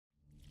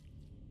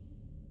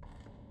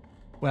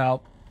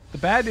Well, the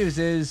bad news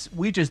is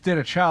we just did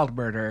a child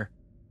murder.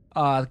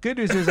 The good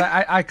news is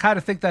I kind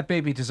of think that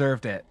baby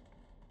deserved it.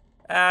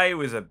 He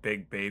was a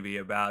big baby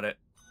about it.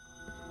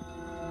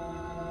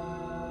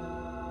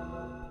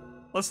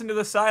 Listen to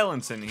the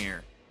silence in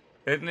here.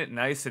 Isn't it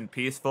nice and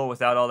peaceful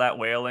without all that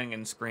wailing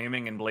and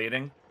screaming and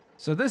bleeding?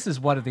 So this is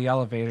one of the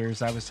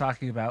elevators I was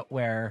talking about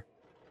where...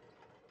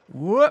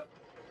 Whoop!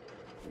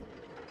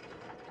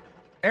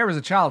 There was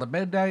a child of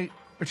midnight,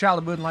 or child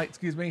of moonlight,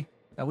 excuse me,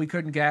 that we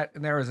couldn't get,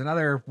 and there was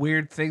another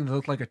weird thing that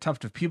looked like a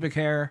tuft of pubic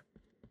hair.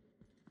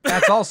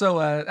 That's also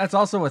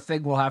a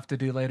thing we'll have to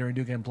do later in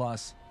New Game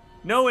Plus.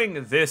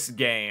 Knowing this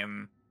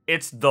game,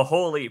 it's the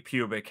holy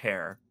pubic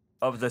hair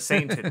of the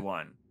sainted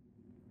one.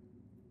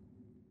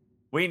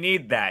 We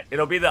need that.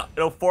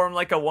 It'll form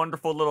like a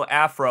wonderful little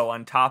afro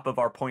on top of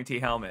our pointy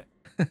helmet.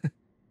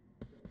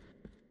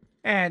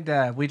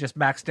 And we just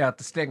maxed out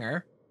the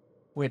stinger,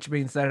 which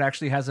means that it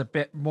actually has a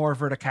bit more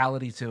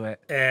verticality to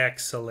it.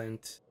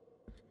 Excellent.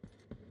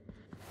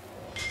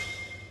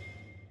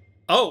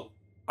 Oh!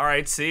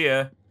 Alright, see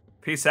ya.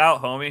 Peace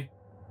out, homie.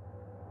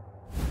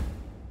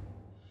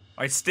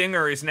 My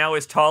stinger is now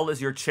as tall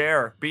as your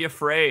chair. Be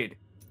afraid.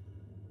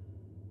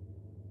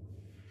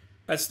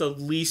 That's the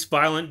least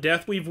violent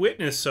death we've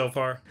witnessed so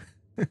far.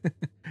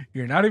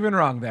 You're not even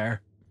wrong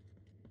there.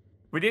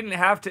 We didn't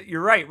have to...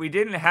 You're right, we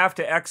didn't have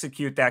to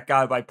execute that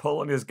guy by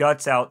pulling his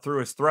guts out through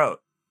his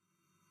throat.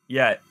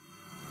 Yet.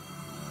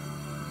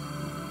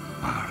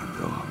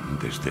 Ardo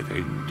desde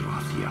dentro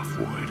hacia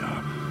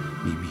afuera,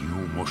 y mi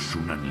humo es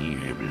una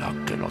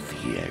niebla que lo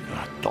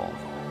ciega todo.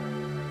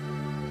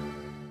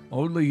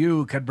 Only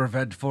you can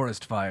prevent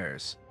forest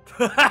fires.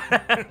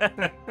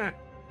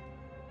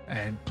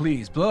 And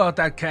please, blow out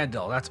that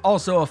candle. That's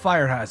also a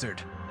fire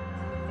hazard.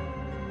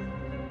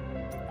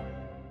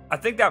 I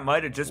think that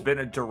might have just been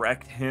a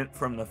direct hint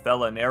from the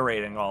fella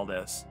narrating all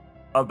this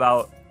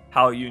about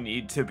how you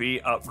need to be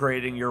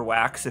upgrading your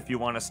wax if you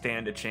want to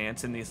stand a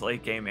chance in these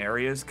late game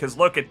areas. Because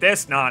look at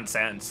this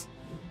nonsense.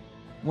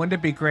 Wouldn't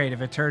it be great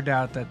if it turned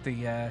out that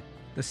the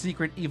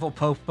secret evil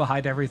pope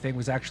behind everything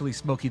was actually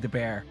Smokey the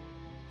Bear?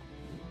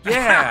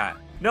 Yeah.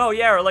 No,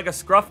 yeah, or like a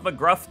Scruff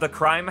McGruff the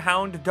crime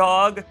hound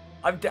dog.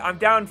 I'm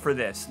down for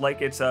this.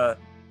 Like it's a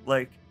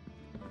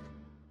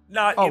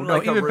not in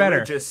like even a better.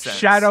 religious sense.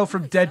 Shadow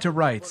from Dead to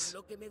Rights.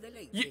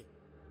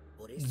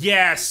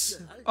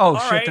 Yes. Oh All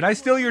shit! right. Did I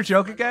steal your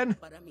joke again?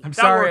 I'm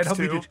sorry. I works don't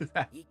mean too. to do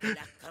that.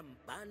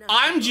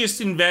 I'm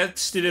just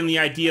invested in the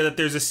idea that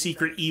there's a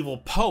secret evil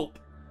pope.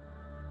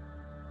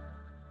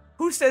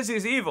 Who says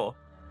he's evil?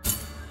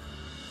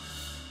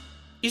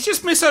 He's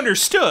just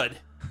misunderstood.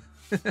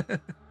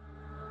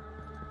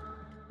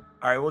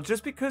 Alright, well,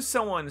 just because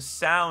someone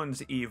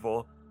sounds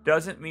evil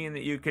doesn't mean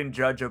that you can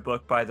judge a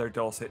book by their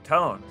dulcet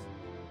tones.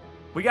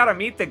 We gotta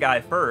meet the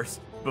guy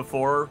first,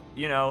 before,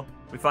 you know,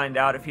 we find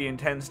out if he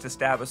intends to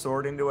stab a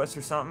sword into us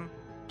or something.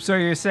 So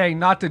you're saying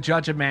not to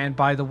judge a man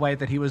by the way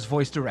that he was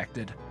voice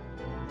directed?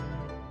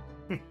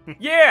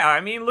 Yeah, I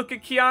mean, look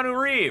at Keanu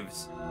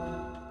Reeves.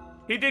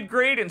 He did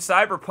great in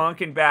Cyberpunk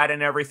and bad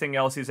in everything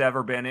else he's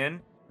ever been in.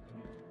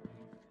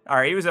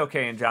 Alright, he was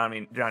okay in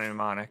Johnny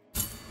Mnemonic.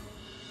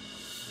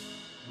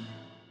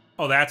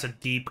 Oh, that's a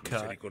deep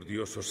cut.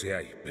 Misericordioso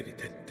seáis,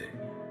 penitente.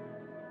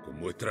 Con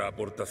vuestra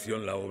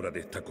aportación la obra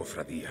de esta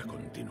cofradía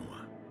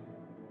continúa.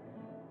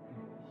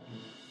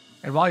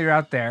 And while you're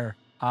out there,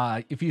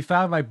 if you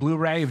found my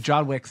Blu-ray of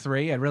John Wick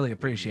 3, I'd really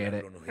appreciate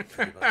it.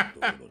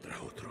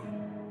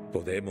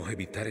 Podemos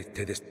evitar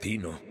este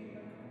destino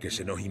que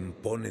se nos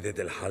impone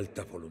desde la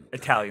alta voluntad.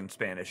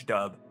 Italian-Spanish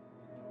dub.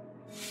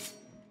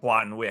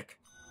 Juan Wick.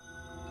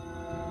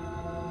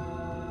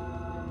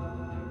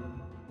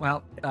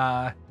 Well,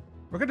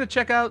 we're going to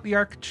check out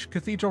the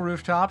Cathedral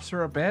rooftops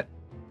for a bit.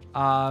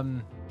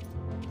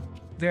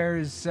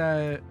 There's,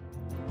 there's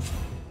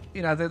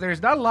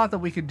not a lot that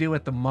we can do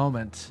at the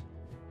moment.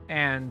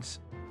 And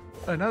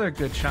another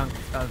good chunk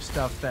of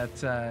stuff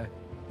that,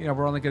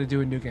 we're only going to do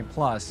in New Game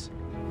Plus.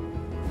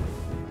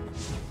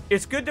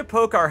 It's good to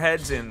poke our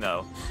heads in,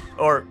 though.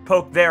 Or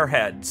poke their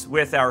heads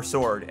with our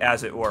sword,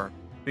 as it were.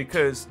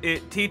 Because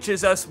it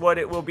teaches us what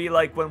it will be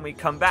like when we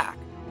come back.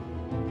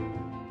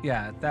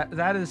 Yeah,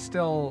 that is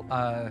still,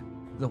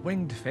 the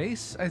Winged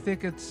Face, I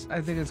think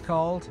it's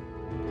called.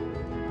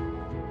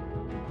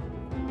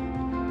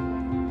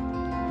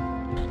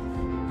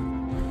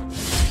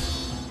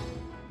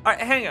 Alright,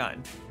 hang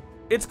on.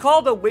 It's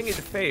called a winged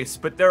face,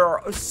 but there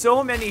are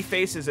so many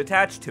faces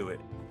attached to it.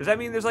 Does that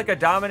mean there's like a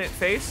dominant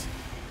face?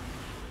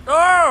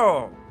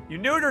 Oh! You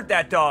neutered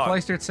that dog!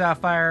 Cloistered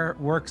Sapphire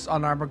works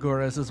on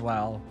Armaguras as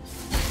well.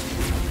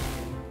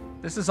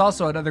 This is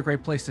also another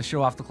great place to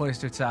show off the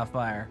Cloistered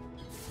Sapphire.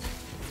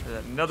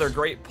 Another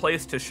great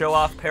place to show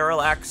off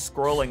parallax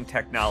scrolling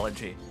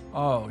technology.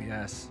 Oh,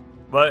 yes.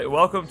 But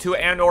welcome to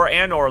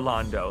Anor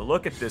Lando.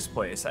 Look at this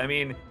place. I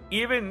mean,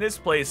 even this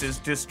place is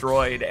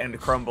destroyed and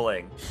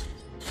crumbling.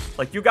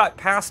 Like, you got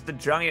past the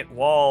giant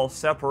wall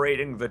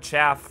separating the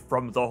chaff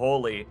from the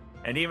holy,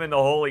 and even the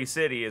holy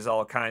city is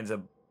all kinds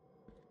of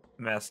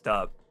messed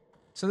up.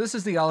 So this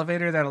is the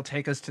elevator that'll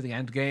take us to the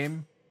end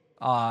game.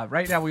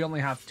 Right now we only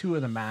have 2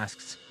 of the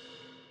masks,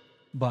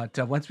 but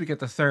once we get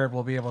the 3rd,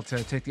 we'll be able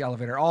to take the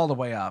elevator all the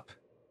way up.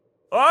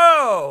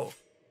 Oh!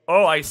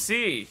 Oh, I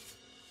see.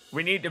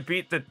 We need to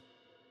beat the...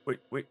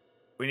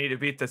 We need to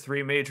beat the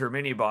 3 major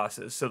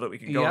mini-bosses so that we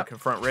can go and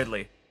confront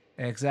Ridley.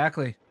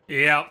 Exactly.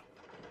 Yep.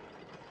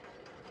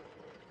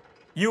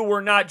 You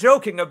were not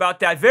joking about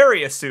that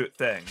Variasuit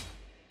thing.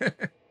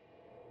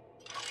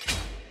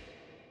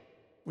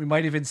 We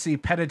might even see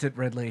penitent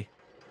Ridley.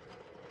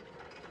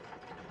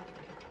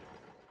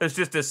 It's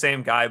just the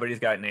same guy, but he's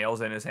got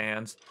nails in his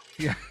hands.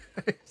 Yeah,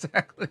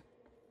 exactly.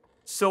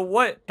 So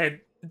what?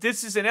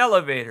 This is an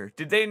elevator.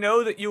 Did they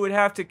know that you would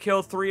have to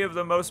kill 3 of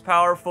the most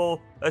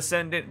powerful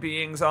Ascendant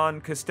beings on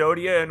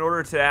Custodia in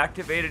order to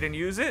activate it and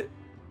use it?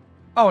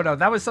 Oh, no,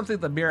 that was something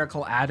the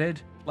Miracle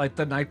added, like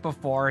the night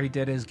before he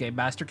did his Game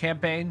Master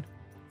campaign.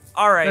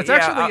 All right, That's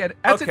actually an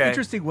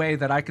interesting way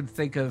that I can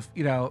think of,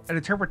 you know, an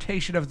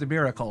interpretation of the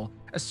Miracle,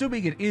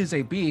 assuming it is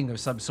a being of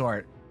some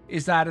sort,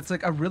 is that it's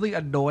like a really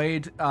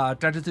annoyed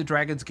Dungeons &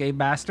 Dragons Game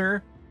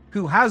Master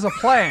who has a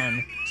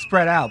plan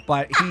spread out,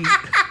 but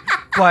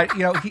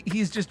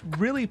he's just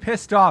really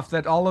pissed off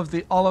that all of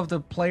the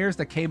players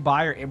that came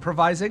by are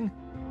improvising.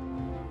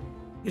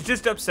 He's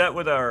just upset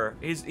with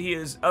he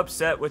is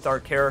upset with our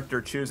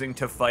character choosing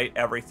to fight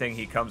everything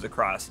he comes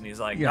across, and he's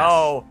like,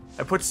 no,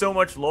 I put so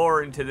much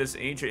lore into this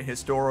ancient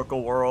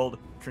historical world,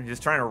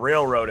 just trying to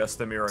railroad us,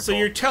 the Miracle. So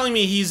you're telling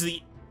me he's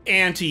the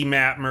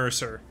anti-Matt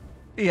Mercer?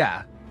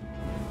 Yeah.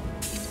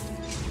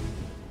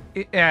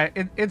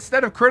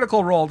 Instead of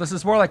critical role, this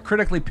is more like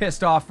critically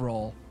pissed off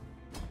role.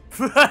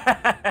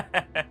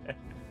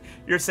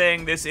 You're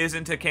saying this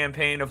isn't a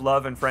campaign of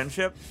love and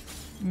friendship?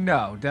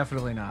 No,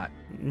 definitely not.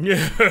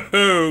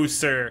 No,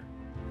 sir.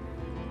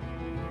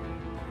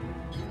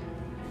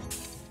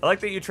 I like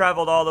that you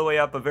traveled all the way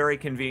up a very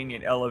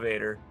convenient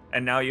elevator,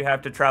 and now you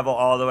have to travel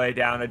all the way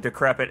down a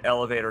decrepit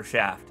elevator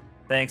shaft.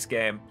 Thanks,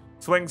 game.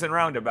 Swings and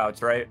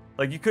roundabouts, right?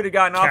 Like, you could have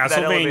gotten off of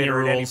that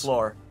elevator at any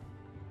floor.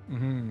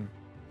 Mm-hmm.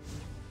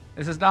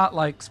 This is not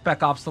like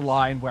Spec Ops: The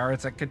Line, where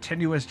it's a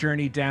continuous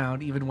journey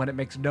down, even when it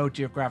makes no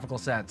geographical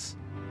sense.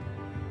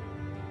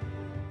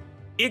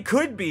 It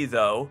could be,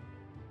 though.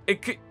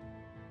 It could...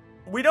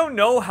 We don't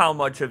know how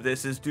much of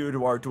this is due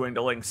to our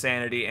dwindling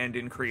sanity and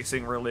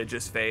increasing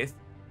religious faith.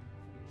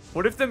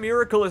 What if the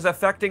Miracle is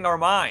affecting our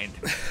mind?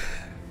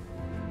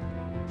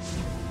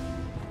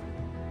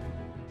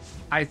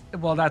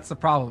 Well, that's the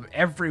problem.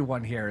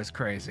 Everyone here is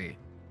crazy.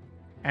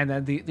 And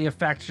then the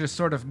effect just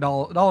sort of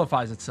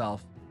nullifies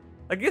itself.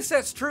 I guess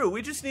that's true.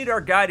 We just need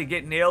our guy to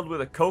get nailed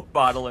with a Coke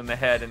bottle in the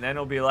head, and then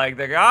he'll be like,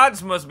 the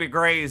gods must be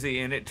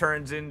crazy, and it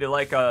turns into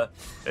like a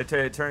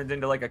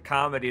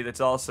comedy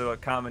that's also a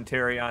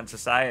commentary on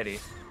society.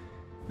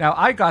 Now,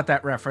 I got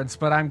that reference,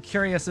 but I'm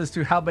curious as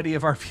to how many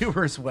of our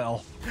viewers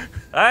will.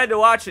 I had to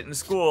watch it in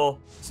school,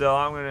 so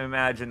I'm going to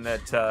imagine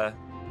that...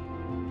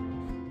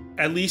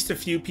 At least a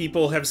few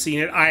people have seen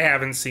it. I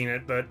haven't seen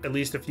it, but at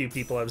least a few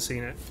people have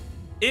seen it.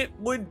 It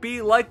would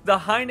be like the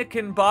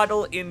Heineken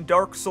bottle in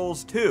Dark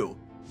Souls 2,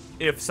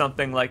 if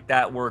something like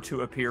that were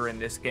to appear in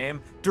this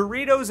game.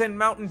 Doritos and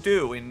Mountain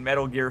Dew in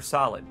Metal Gear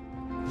Solid.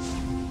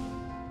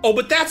 Oh,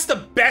 but that's the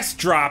best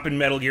drop in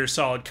Metal Gear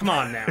Solid. Come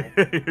on now.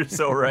 You're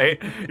so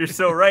right. You're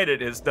so right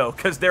it is, though,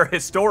 because they're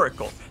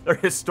historical. They're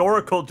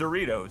historical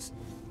Doritos.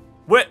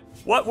 What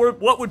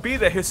would be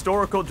the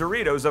historical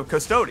Doritos of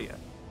Custodia?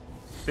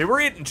 They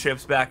were eating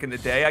chips back in the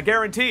day, I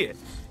guarantee it.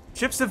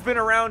 Chips have been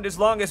around as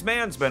long as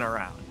man's been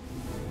around.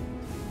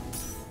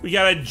 We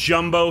got a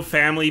jumbo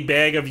family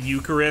bag of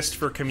Eucharist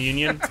for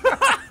communion.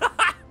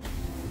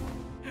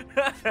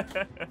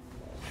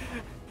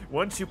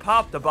 Once you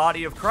pop the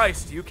body of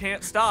Christ, you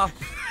can't stop.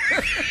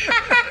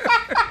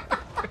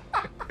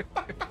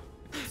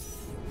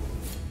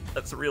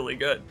 That's really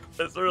good.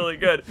 That's really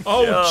good.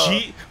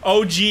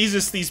 Oh,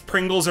 Jesus, these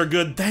Pringles are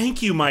good.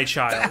 Thank you, my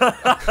child.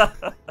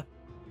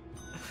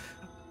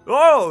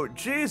 Oh,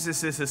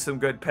 Jesus, this is some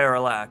good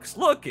parallax.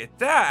 Look at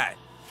that.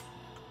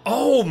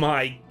 Oh,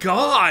 my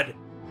God.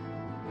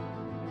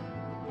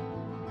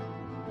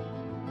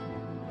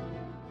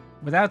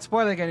 Without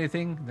spoiling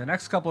anything, the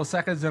next couple of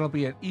seconds it'll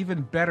be an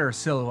even better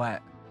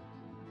silhouette.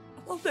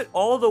 I love that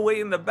all the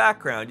way in the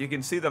background you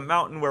can see the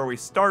mountain where we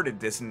started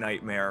this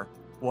nightmare.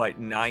 What,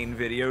 9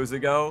 videos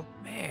ago?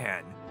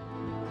 Man.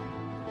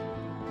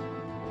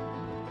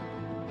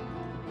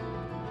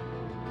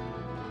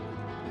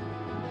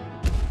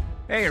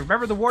 Hey,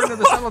 remember the Warden of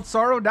the Settled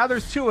Sorrow? Now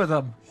there's 2 of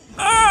them.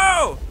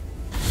 Oh!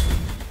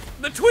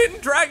 The Twin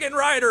Dragon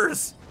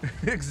Riders!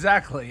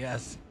 Exactly,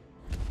 yes.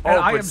 And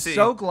I am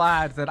so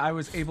glad that I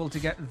was able to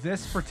get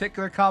this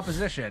particular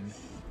composition,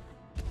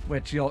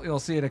 which you'll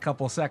see in a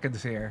couple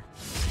seconds here.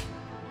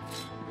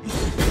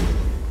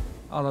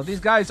 Although these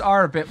guys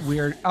are a bit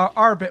weird,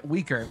 are a bit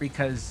weaker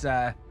because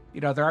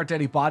you know, there aren't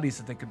any bodies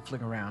that they can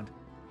fling around.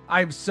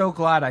 I'm so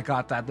glad I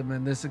got them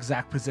in this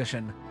exact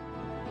position.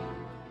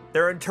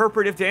 They're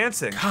interpretive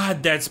dancing.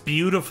 God, that's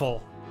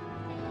beautiful.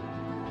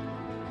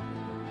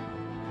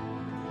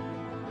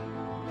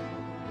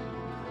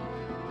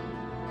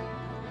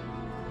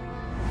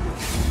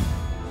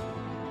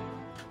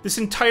 This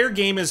entire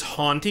game is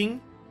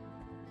haunting.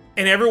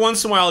 And every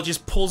once in a while, it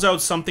just pulls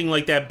out something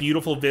like that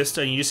beautiful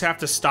vista, and you just have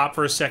to stop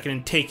for a second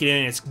and take it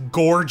in. It's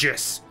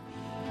gorgeous.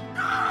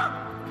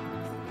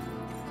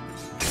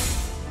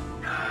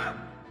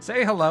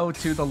 Say hello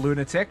to the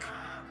lunatic.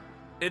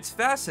 It's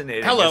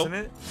fascinating, Hello. isn't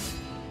it?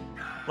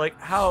 Like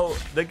how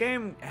the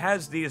game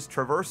has these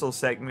traversal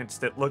segments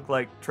that look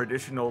like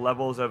traditional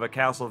levels of a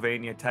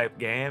Castlevania type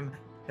game,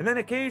 and then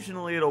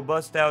occasionally it'll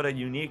bust out a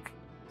unique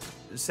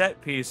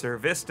set piece or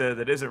vista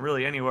that isn't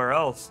really anywhere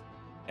else.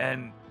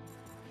 And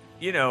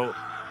you know,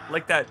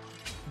 like that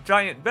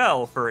giant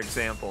bell, for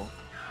example.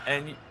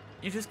 And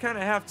you just kind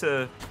of have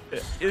to,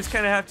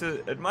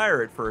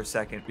 admire it for a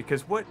second,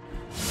 because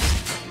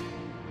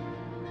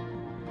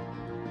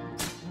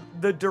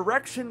the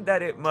direction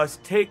that it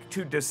must take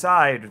to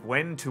decide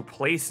when to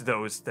place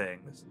those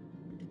things.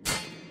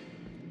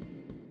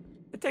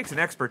 It takes an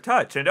expert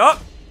touch, and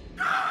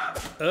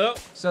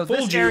So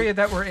this area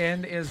that we're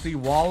in is the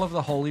Wall of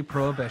the Holy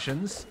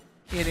Prohibitions.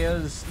 It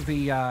is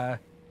the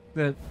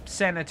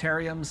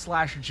sanitarium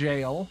 /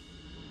 jail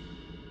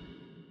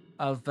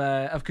of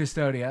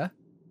Custodia.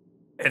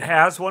 It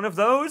has one of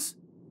those?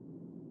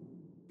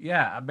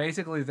 Yeah,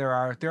 basically there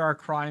are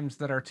crimes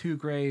that are too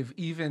grave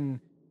even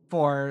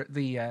for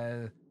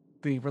the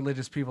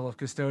religious people of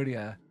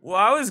Custodia. Well,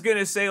 I was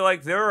gonna say,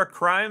 like, there are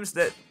crimes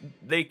that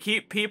they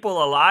keep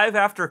people alive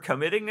after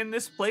committing in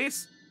this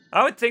place.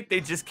 I would think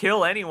they'd just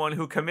kill anyone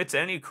who commits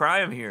any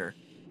crime here.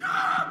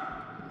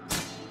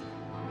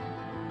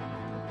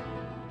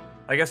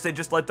 I guess they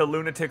just let the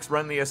lunatics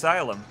run the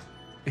asylum.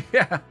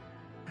 Yeah.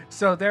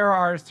 So there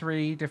are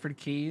 3 different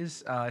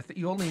keys.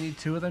 You only need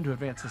 2 of them to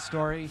advance the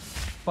story,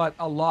 but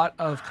a lot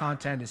of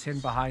content is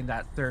hidden behind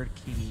that 3rd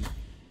key.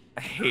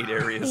 I hate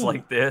areas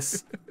like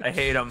this. I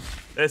hate them.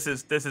 This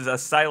is a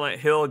Silent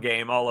Hill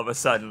game all of a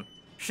sudden.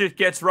 Shit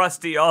gets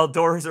rusty, all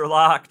doors are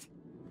locked.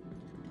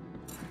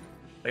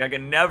 Like, I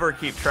can never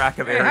keep track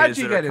of areas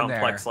that are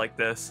complex like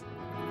this.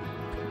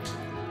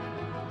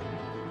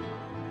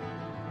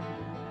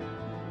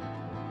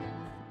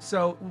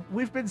 So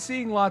we've been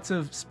seeing lots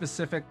of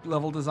specific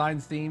level design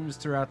themes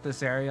throughout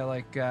this area,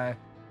 like,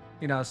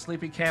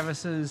 sleepy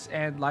canvases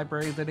and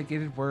library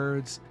litigated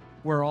words.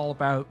 We're all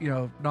about,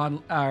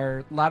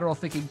 our lateral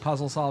thinking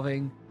puzzle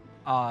solving,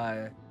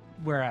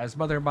 whereas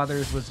Mother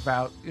Mothers was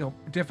about,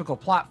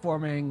 difficult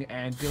platforming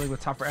and dealing with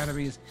tougher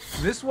enemies.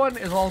 This one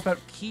is all about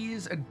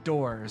keys and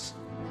doors.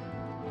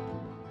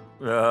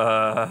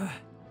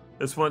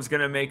 This one's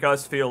gonna make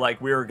us feel like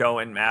we're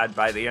going mad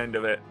by the end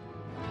of it.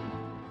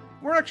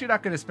 We're actually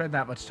not going to spend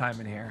that much time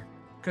in here.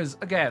 Because,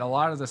 again, a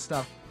lot of the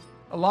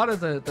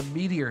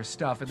meatier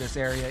stuff in this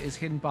area is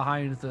hidden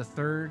behind the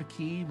 3rd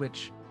key,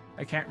 which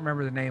I can't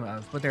remember the name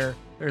of. But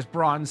there's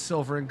bronze,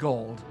 silver, and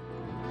gold.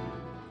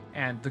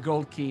 And the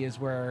gold key is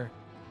where,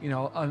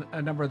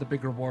 a number of the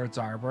big rewards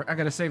are. I'm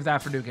going to save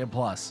that for New Game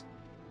Plus.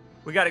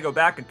 We gotta go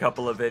back a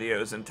couple of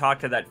videos and talk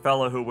to that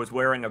fellow who was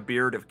wearing a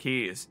beard of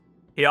keys.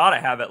 He ought to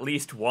have at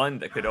least one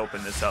that could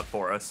open this up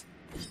for us.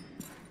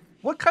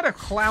 What kind of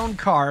clown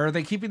car are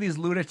they keeping these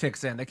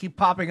lunatics in? They keep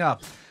popping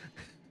up.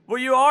 Well,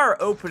 you are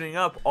opening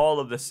up all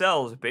of the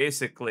cells,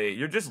 basically.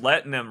 You're just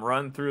letting them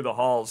run through the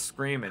halls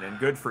screaming, and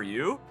good for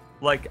you.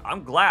 Like,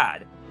 I'm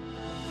glad.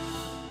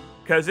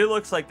 Because it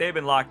looks like they've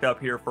been locked up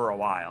here for a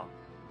while.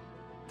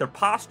 Their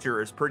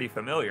posture is pretty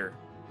familiar.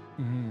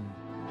 Mm-hmm.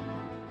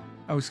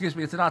 Oh, excuse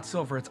me, it's not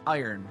silver, it's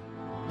iron.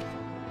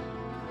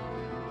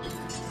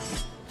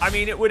 I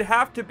mean, it would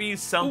have to be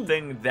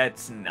something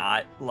that's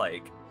not,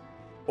 like,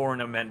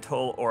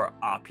 ornamental or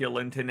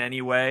opulent in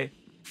any way,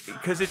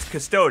 because it's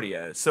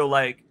Custodia, so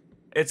like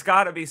it's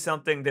got to be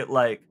something that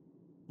like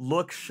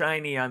looks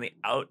shiny on the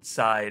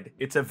outside.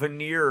 It's a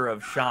veneer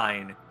of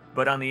shine,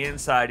 but on the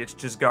inside it's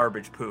just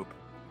garbage poop.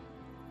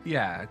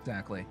 Yeah,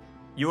 exactly.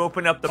 You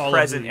open up the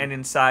present and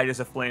inside is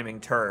a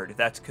flaming turd.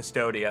 That's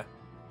Custodia.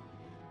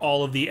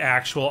 All of the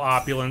actual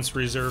opulence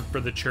reserved for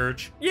the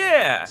church.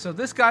 Yeah. So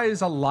this guy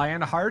is a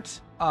Lionheart.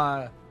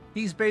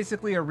 He's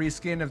basically a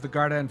reskin of the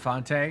Garda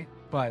Infante,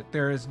 but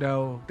there is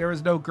no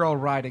girl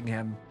riding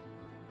him,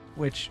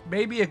 which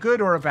may be a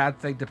good or a bad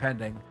thing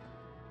depending.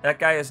 That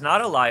guy is not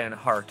a lion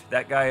heart.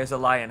 That guy is a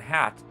lion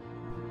hat.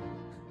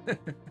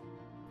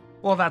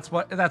 Well, that's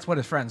what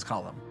his friends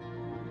call him.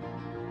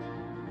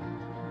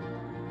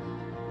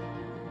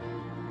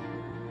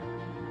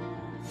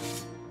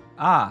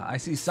 Ah, I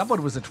see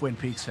someone was a Twin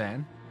Peaks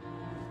fan.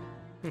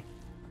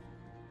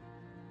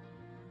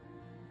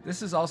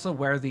 This is also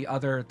where the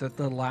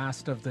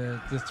last of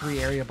the 3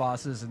 area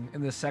bosses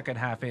in the second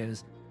half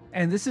is.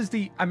 And this is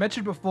I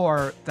mentioned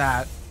before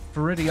that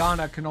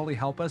Viridiana can only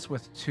help us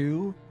with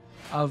 2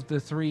 of the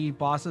 3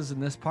 bosses in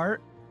this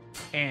part.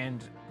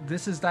 And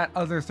this is that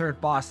other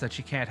 3rd boss that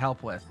she can't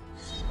help with.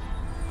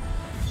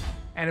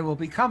 And it will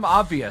become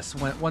obvious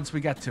once we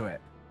get to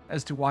it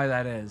as to why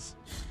that is.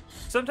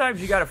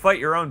 Sometimes you gotta fight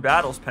your own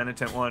battles,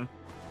 Penitent One.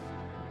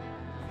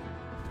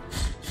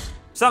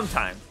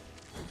 Sometimes.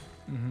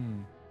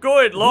 Mm-hmm.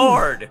 Good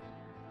lord!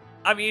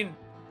 I mean,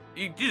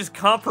 You just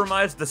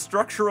compromised the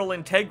structural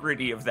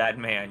integrity of that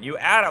man. You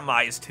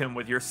atomized him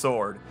with your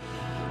sword.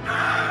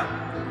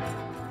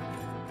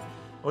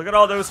 Look at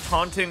all those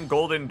taunting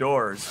golden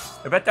doors.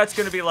 I bet that's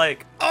gonna be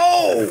like...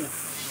 Oh!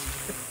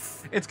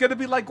 It's gonna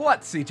be like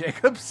what, C.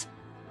 Jacobs?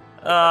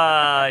 You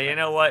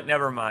know what?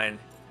 Never mind.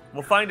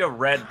 We'll find a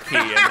red key,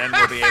 and then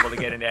we'll be able to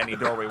get into any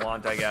door we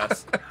want, I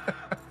guess.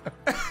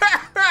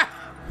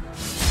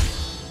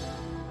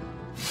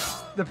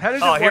 The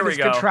penitent one is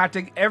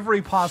contracting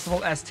every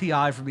possible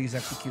STI from these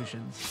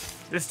executions.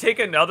 Just take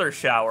another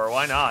shower.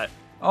 Why not?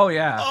 Oh,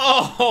 yeah.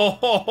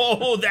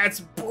 Oh,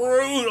 that's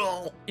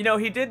brutal. You know,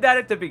 he did that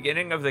at the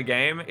beginning of the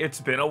game.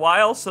 It's been a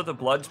while, so the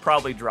blood's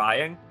probably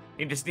drying.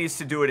 He just needs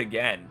to do it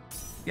again.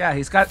 Yeah,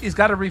 he's got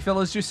to refill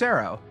his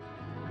Juicero.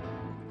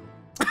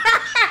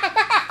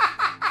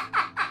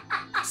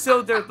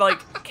 So they're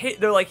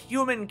like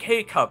human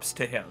K-cups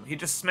to him. He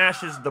just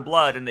smashes the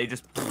blood and they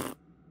just...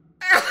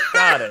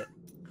 Got it.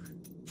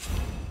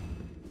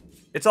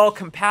 It's all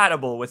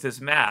compatible with his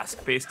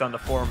mask based on the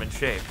form and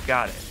shape.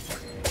 Got it.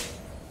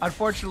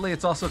 Unfortunately,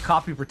 it's also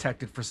copy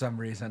protected for some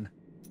reason.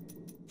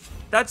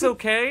 That's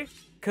okay,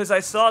 because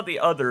I saw the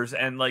others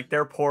and, like,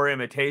 they're poor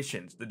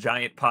imitations. The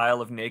giant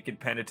pile of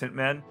naked penitent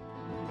men.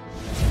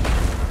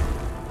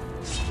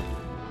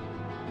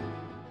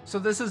 So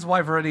this is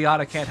why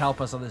Viridiana can't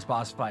help us on this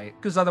boss fight,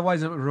 because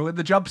otherwise it would ruin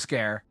the jump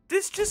scare.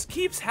 This just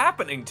keeps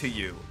happening to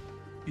you.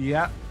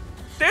 Yeah.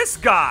 This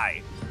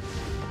guy!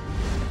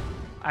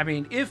 I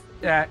mean, if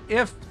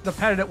the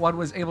penitent one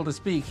was able to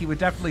speak, he would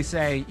definitely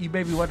say, "You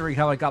may be wondering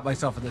how I got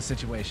myself in this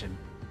situation."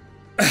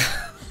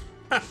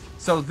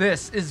 So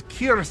this is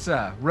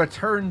Kirsa,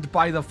 returned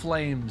by the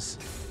flames.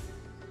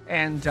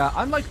 And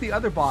unlike the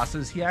other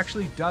bosses, he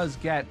actually does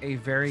get a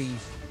very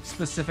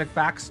specific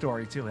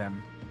backstory to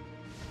him.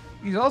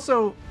 He's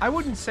also, I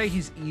wouldn't say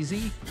he's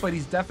easy, but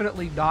he's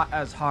definitely not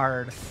as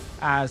hard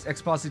as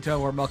Exposito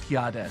or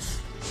Melquiades.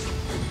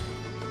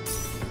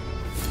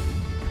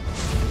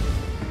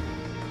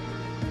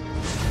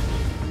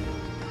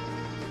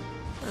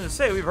 I was gonna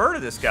say, we've heard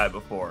of this guy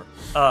before.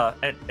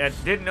 And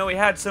didn't know he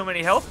had so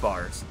many health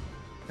bars.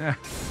 Yeah.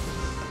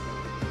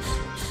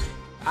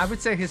 I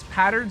would say his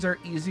patterns are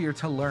easier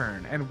to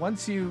learn, and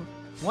once you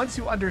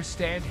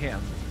understand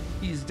him,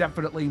 he's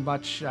definitely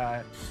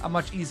a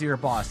much easier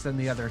boss than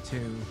the other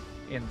two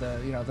in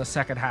the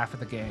second half of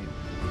the game.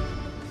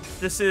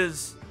 This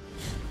is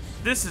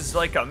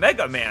like a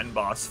Mega Man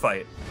boss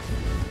fight.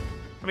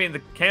 I mean,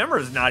 the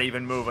camera's not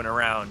even moving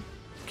around.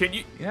 Can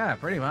you? Yeah,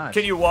 pretty much.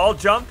 Can you wall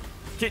jump?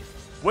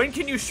 When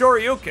can you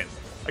Shoryuken?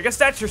 I guess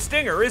that's your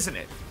stinger, isn't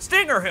it?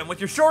 Stinger him with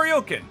your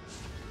Shoryuken.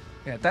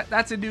 Yeah,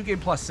 that's a New Game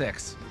Plus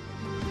 6.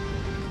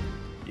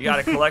 You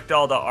gotta collect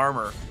all the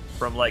armor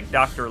from, like,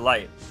 Dr.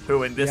 Light,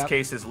 who in this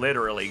case is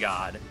literally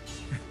God.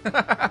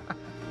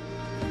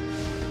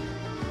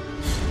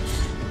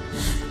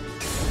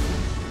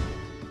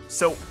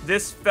 So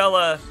this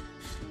fella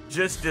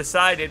just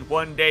decided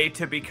one day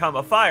to become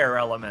a fire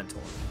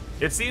elemental.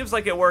 It seems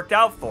like it worked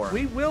out for him.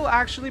 We will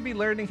actually be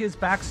learning his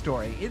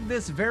backstory in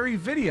this very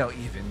video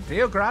even.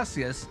 Deo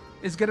Gracias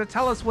is going to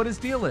tell us what his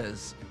deal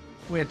is,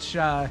 which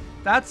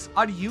that's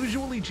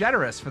unusually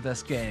generous for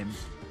this game.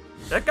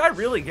 That guy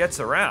really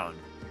gets around.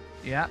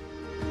 Yeah.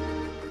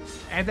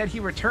 And then he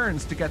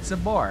returns to get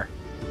some more.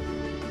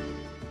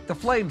 The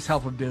flames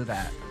help him do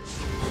that.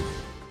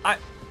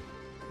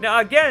 Now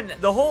again,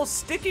 the whole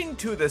sticking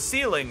to the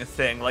ceiling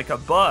thing like a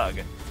bug,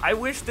 I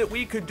wish that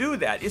we could do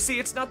that. You see,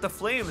 it's not the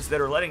flames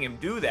that are letting him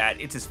do that,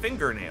 it's his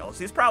fingernails.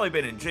 He's probably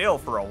been in jail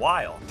for a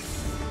while.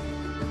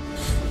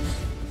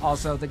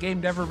 Also, the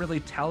game never really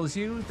tells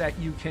you that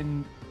you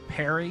can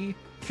parry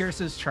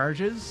Kirsa's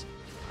charges.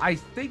 I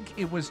think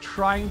it was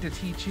trying to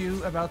teach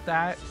you about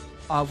that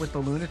with the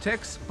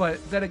lunatics,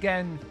 but then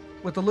again,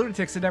 with the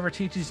lunatics, it never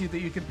teaches you that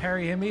you can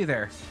parry him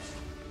either.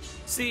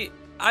 See,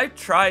 I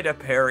try to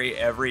parry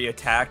every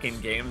attack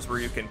in games where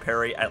you can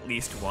parry at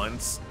least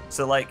once.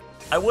 So, like,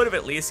 I would have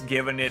at least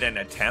given it an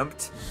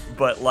attempt,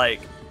 but,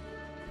 like,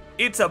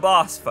 it's a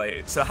boss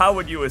fight, so how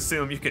would you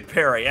assume you could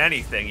parry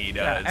anything he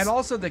does? Yeah, and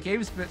also the game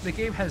has,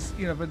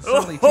 been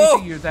slowly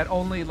teaching you that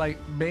only, like,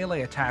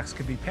 melee attacks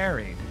can be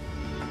parried.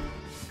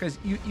 Because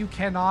you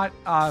cannot,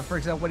 for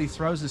example, when he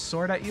throws his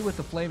sword at you with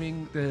the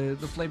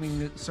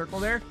flaming circle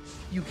there,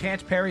 you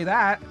can't parry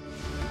that.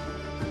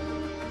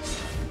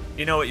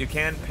 You know what you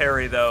can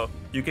parry, though?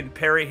 You can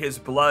parry his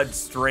blood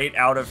straight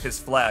out of his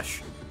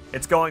flesh.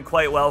 It's going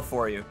quite well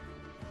for you.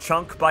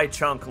 Chunk by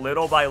chunk,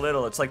 little by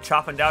little. It's like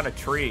chopping down a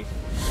tree.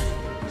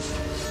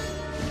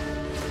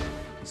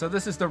 So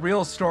this is the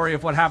real story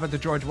of what happened to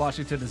George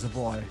Washington as a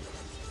boy.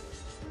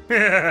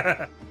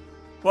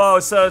 Whoa,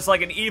 so it's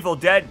like an Evil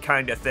Dead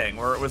kind of thing,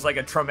 where it was like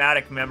a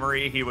traumatic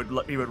memory he would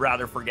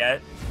rather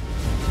forget.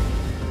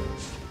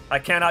 I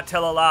cannot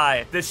tell a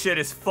lie. This shit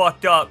is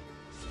fucked up.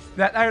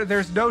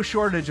 There's no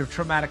shortage of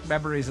traumatic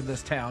memories in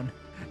this town,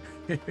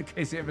 in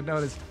case you haven't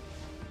noticed.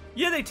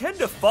 Yeah, they tend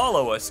to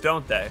follow us,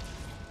 don't they?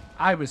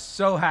 I was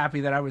so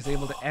happy that I was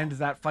able to end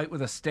that fight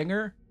with a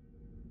stinger.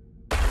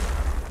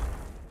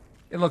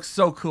 It looks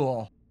so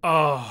cool.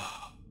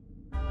 Oh.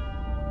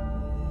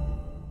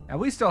 And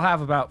we still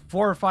have about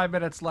 4 or 5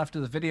 minutes left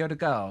of the video to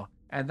go.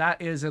 And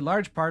that is in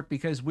large part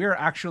because we're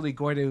actually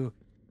going to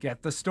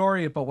get the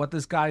story about what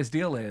this guy's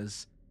deal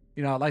is.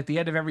 You know, like the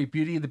end of every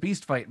Beauty and the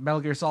Beast fight in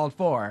Metal Gear Solid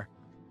 4.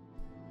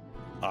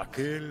 Ah,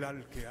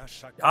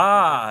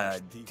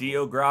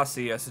 Dio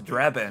Gracias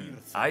Drebin.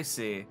 I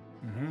see.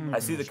 I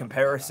see the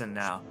comparison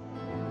now.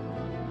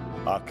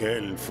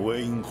 Aquel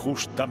fue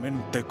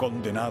injustamente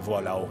condenado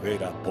a la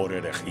hoguera por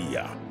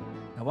herejía.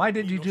 Now, why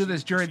didn't you do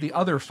this during the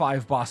other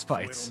 5 boss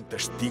fights? Fueron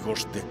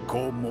testigos de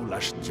cómo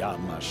las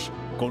llamas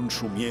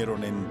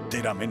consumieron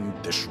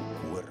enteramente su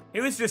cuerpo.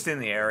 He was just in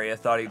the area,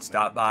 thought he'd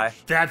stop by.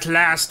 That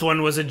last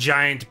one was a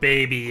giant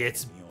baby.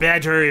 It's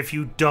better if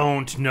you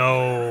don't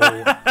know.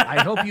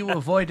 I hope you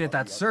avoided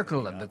that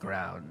circle in the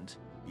ground.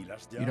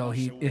 You know,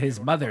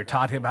 his mother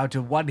taught him how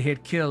to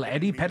one-hit kill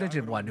any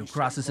penitent one who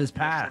crosses his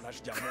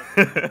path.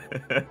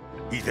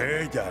 Y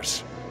de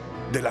ellas,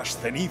 de las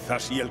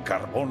cenizas y el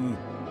carbón,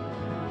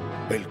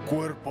 el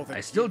cuerpo de... I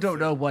still don't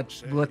know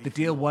what the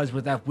deal was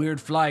with that weird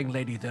flying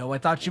lady, though. I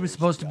thought she was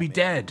supposed to be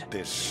dead.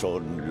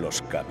 Son los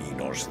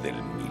caminos del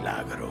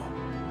milagro.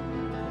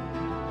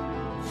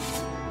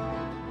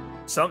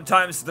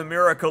 Sometimes the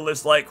miracle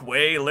is like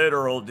way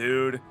literal,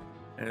 dude.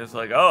 And it's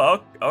like,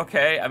 oh,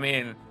 okay. I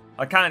mean,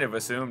 I kind of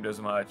assumed as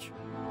much.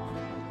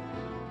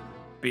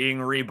 Being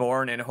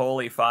reborn in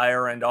holy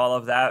fire and all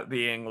of that,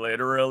 being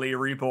literally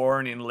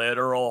reborn in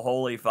literal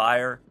holy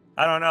fire.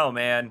 I don't know,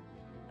 man.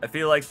 I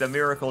feel like the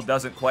miracle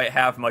doesn't quite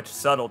have much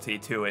subtlety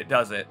to it,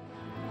 does it?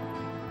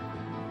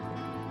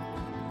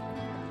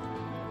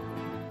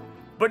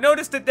 But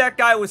notice that that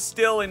guy was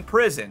still in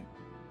prison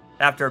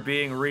after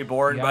being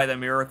reborn by the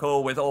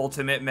miracle with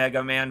ultimate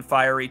Mega Man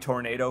fiery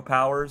tornado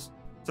powers.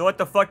 So what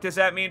the fuck does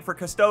that mean for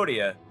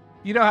Custodia?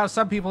 You know how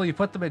some people, you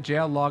put them in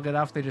jail long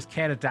enough, they just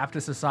can't adapt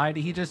to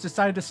society? He just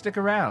decided to stick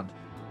around.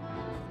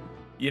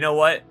 You know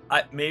what?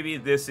 Maybe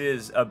this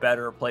is a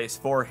better place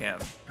for him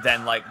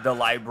than, like, the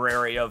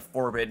Library of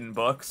Forbidden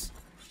Books.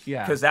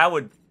 Yeah. Because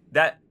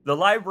the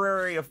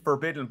Library of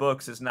Forbidden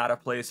Books is not a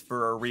place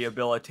for a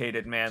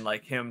rehabilitated man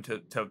like him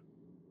to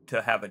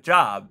have a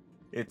job.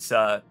 It's,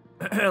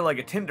 like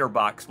a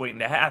tinderbox waiting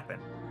to happen.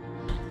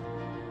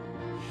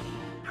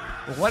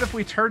 But what if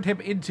we turned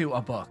him into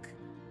a book?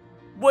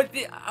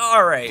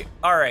 All right,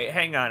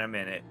 hang on a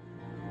minute.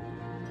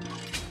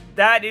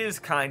 That is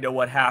kind of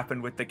what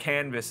happened with the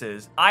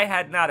canvases. I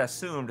had not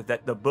assumed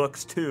that the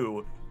books,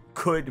 too,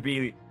 could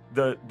be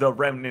the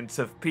remnants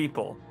of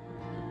people.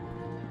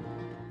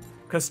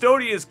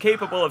 Custodia is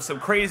capable of some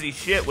crazy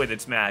shit with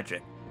its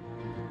magic.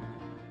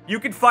 You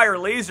can fire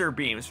laser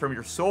beams from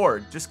your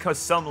sword just because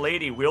some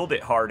lady willed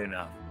it hard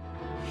enough.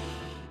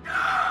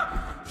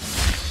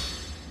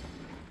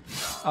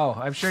 Oh,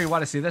 I'm sure you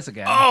want to see this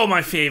again. Oh,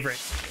 my favorite.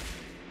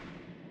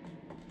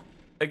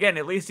 Again,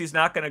 at least he's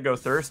not going to go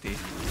thirsty.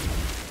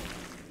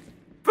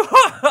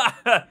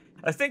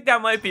 I think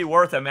that might be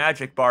worth a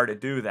magic bar to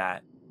do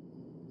that.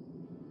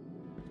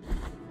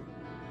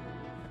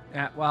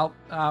 Yeah, well,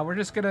 we're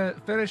just gonna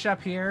finish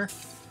up here.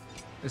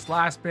 This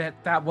last bit,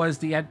 that was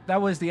the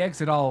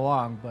exit all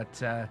along, but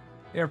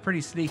they were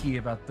pretty sneaky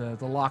about the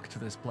lock to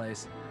this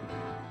place.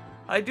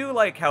 I do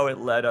like how it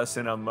led us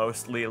in a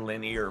mostly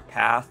linear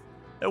path.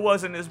 It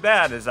wasn't as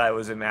bad as I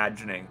was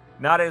imagining.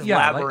 Not as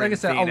labyrinthine like I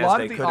said, a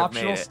lot as of they the could have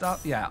optional made it.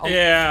 stuff. Yeah,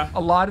 Yeah.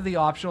 a lot of the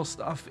optional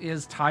stuff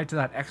is tied to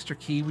that extra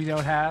key we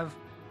don't have,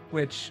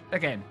 which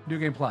again, New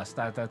Game Plus.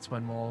 That's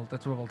when we'll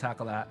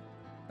tackle that.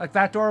 Like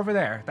that door over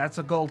there, that's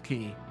a gold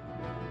key.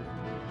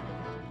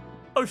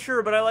 Oh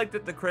sure, but I like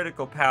that the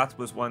critical path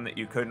was one that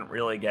you couldn't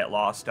really get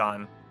lost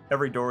on.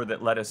 Every door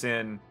that let us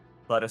in,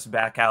 let us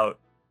back out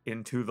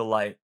into the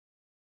light.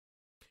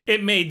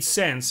 It made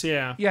sense,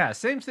 yeah. Yeah,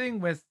 same thing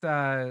with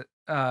the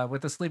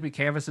sleepy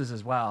canvases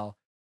as well.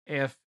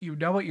 If you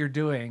know what you're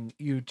doing,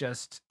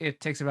 it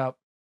takes about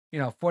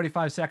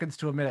 45 seconds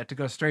to a minute to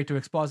go straight to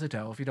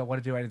Exposito if you don't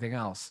want to do anything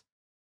else.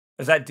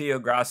 Is that Dio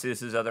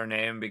Gracias' other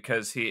name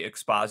because he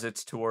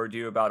exposits toward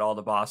you about all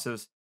the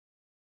bosses?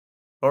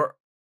 Or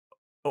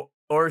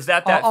is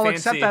that I'll fancy...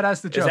 accept that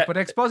as the joke, but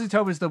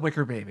Exposito is the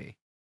wicker baby.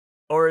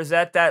 Or is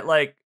that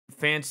like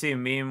fancy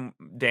meme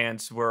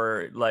dance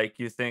where like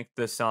you think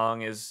the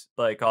song is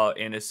like all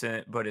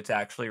innocent, but it's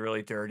actually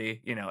really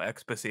dirty?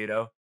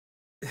 Exposito.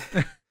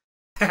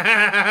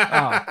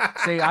 Oh,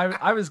 see,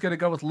 I was gonna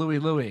go with Louie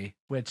Louie,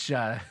 which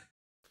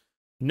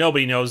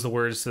nobody knows the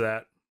words to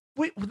that.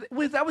 Wait,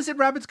 that was in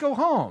Rabbits Go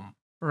Home.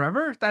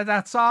 Remember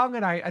that song?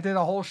 And I did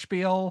a whole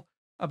spiel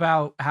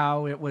about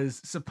how it was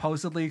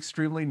supposedly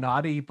extremely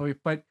naughty,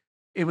 but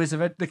it was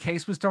the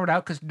case was thrown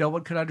out because no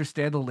one could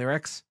understand the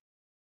lyrics.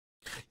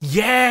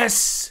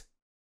 Yes.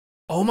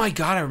 Oh my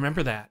god, I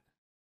remember that.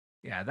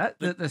 Yeah,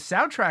 the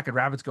soundtrack in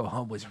Rabbits Go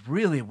Home was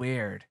really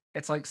weird.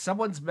 It's like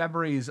someone's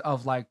memories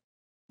of like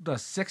the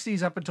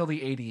 60s up until the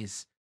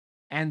 80s,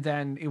 and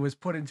then it was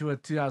put into a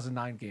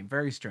 2009 game.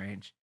 Very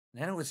strange.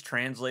 Then it was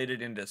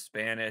translated into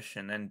Spanish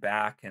and then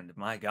back, and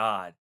my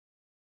god.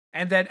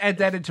 And then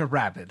into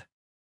Rabid.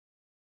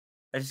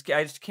 I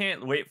just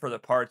can't wait for the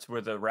parts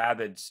where the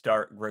Rabbids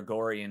start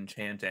Gregorian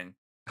chanting.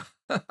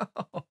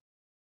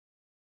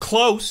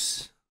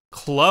 Close.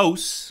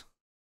 Close.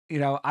 You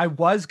know, I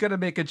was gonna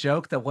make a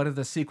joke that one of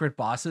the secret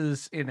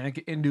bosses in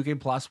New Game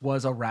Plus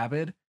was a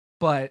rabbit,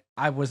 but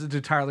I wasn't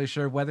entirely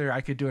sure whether I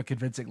could do it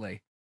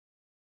convincingly.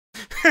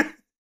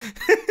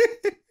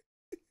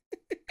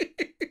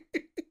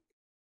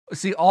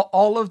 See,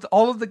 all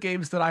of the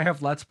games that I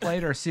have Let's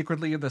Played are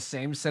secretly in the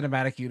same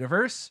cinematic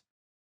universe.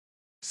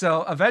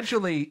 So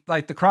eventually,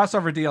 like the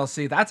crossover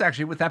DLC, that's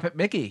actually with Epic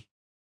Mickey.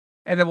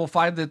 And then we'll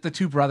find the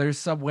two brothers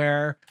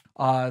somewhere.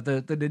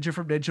 The ninja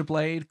from Ninja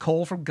Blade,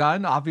 Cole from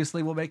Gun,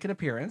 obviously will make an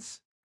appearance.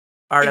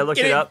 All right, I looked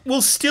it up.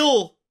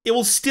 It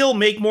will still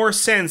make more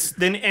sense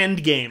than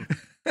Endgame.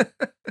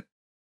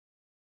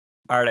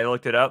 All right, I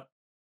looked it up.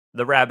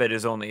 The rabbit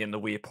is only in the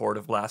Wii port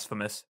of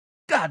Blasphemous.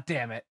 God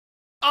damn it.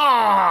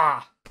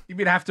 Ah! You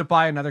mean have to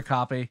buy another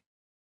copy?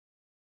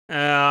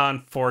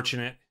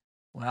 Unfortunate.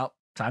 Well,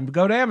 time to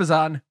go to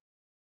Amazon.